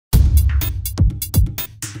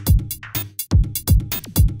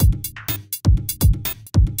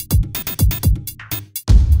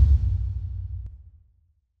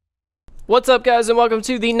What's up, guys, and welcome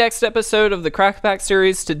to the next episode of the Crack Pack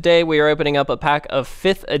series. Today we are opening up a pack of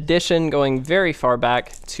 5th edition, going very far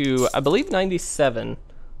back to, I believe, 97.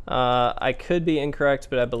 I could be incorrect,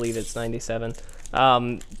 but I believe it's 97.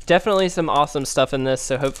 Definitely some awesome stuff in this,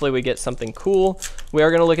 so hopefully we get something cool. We are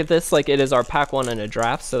going to look at this like it is our pack 1 in a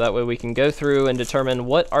draft, so that way we can go through and determine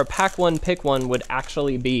what our pack 1 pick 1 would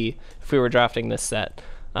actually be if we were drafting this set.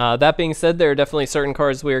 That being said, there are definitely certain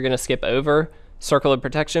cards we are going to skip over, Circle of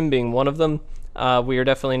Protection being one of them. We are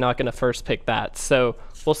definitely not going to first pick that, so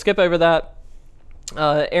we'll skip over that.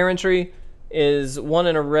 Errantry is 1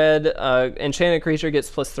 in a red. Enchanted creature gets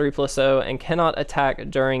 +3/+0 and cannot attack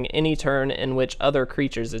during any turn in which other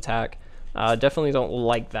creatures attack. Definitely don't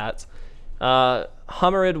like that.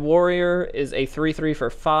 Hummerid Warrior is a 3/3 for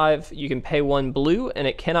 5. You can pay 1 blue, and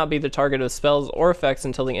it cannot be the target of spells or effects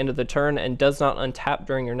until the end of the turn and does not untap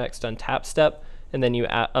during your next untap step, and then you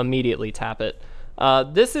immediately tap it.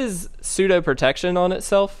 This is pseudo protection on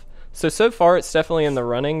itself, so far it's definitely in the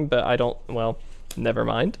running, but I don't, well, never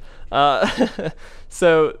mind.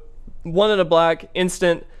 So 1 in a black,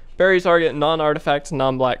 instant, bury target non-artifact,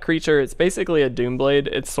 non-black creature. It's basically a Doomblade.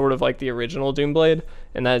 It's sort of like the original Doomblade,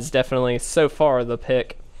 and that is definitely so far the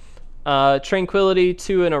pick. Tranquility,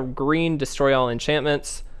 2 in a green, destroy all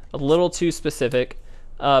enchantments. A little too specific.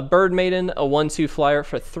 Bird Maiden, a 1/2 flyer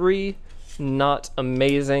for 3. Not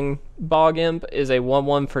amazing. Bog Imp is a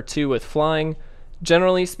 1/1 for 2 with flying.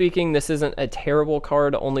 Generally speaking, this isn't a terrible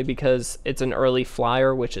card only because it's an early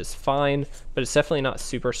flyer, which is fine, but it's definitely not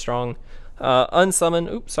super strong.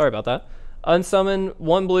 Unsummon, oops, sorry about that. Unsummon,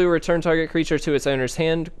 1 blue, return target creature to its owner's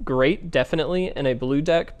hand. Great, definitely in a blue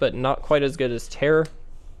deck, but not quite as good as Terror.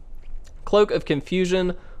 Cloak of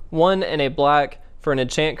Confusion, 1 and a black for an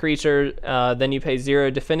enchant creature. Then you pay 0.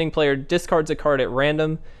 Defending player discards a card at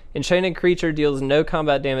random. Enchanted creature deals no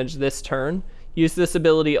combat damage this turn. Use this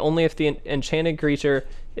ability only if the enchanted creature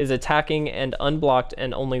is attacking and unblocked,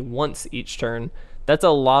 and only once each turn. That's a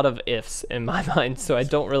lot of ifs in my mind, so I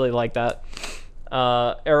don't really like that.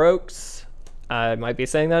 Arox, I might be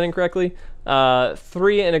saying that incorrectly.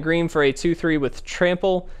 3 and a green for a 2/3 with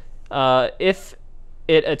trample. If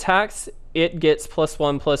it attacks, it gets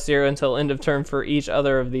 +1/+0 until end of turn for each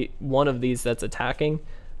other of the one of these that's attacking.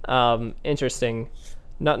 Interesting.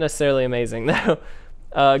 Not necessarily amazing though.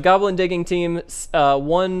 Goblin Digging Team,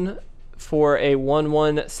 1 for a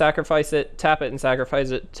 1/1, sacrifice it, tap it, and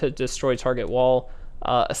sacrifice it to destroy target wall.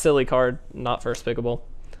 A silly card, not first pickable.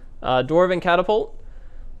 Dwarven Catapult,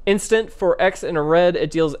 instant for X in a red.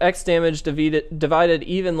 It deals X damage divided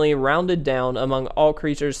evenly, rounded down among all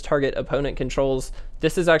creatures target opponent controls.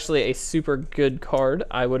 This is actually a super good card,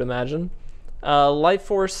 I would imagine. Life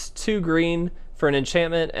Force, 2 green for an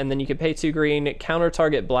enchantment, and then you can pay 2 green, counter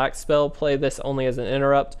target black spell, play this only as an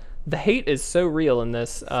interrupt. The hate is so real in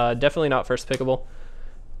this, definitely not first pickable.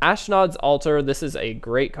 Ashnod's Altar, this is a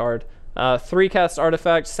great card. 3 cast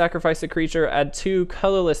artifact, sacrifice a creature, add 2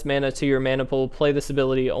 colorless mana to your mana pool, play this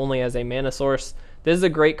ability only as a mana source. This is a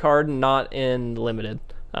great card, not in limited.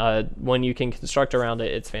 When you can construct around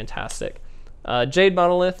it, it's fantastic. Jade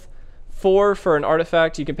Monolith, 4 for an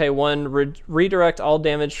artifact. You can pay 1, redirect all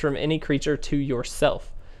damage from any creature to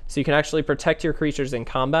yourself. So you can actually protect your creatures in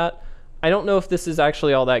combat. I don't know if this is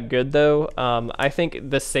actually all that good though. I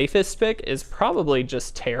think the safest pick is probably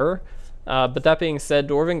just Terror. But that being said,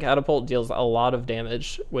 Dwarven Catapult deals a lot of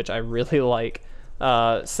damage, which I really like.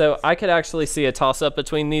 So I could actually see a toss-up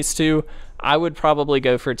between these two. I would probably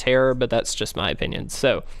go for Terror, but that's just my opinion.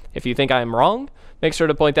 So if you think I am wrong, make sure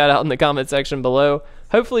to point that out in the comment section below.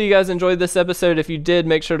 Hopefully you guys enjoyed this episode. If you did,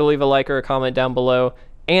 make sure to leave a like or a comment down below,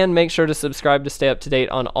 and make sure to subscribe to stay up to date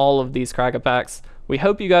on all of these Crack-A-Packs. We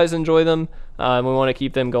hope you guys enjoy them, and we want to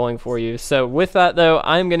keep them going for you. So with that though,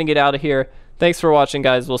 I'm going to get out of here. Thanks for watching,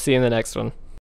 guys. We'll see you in the next one.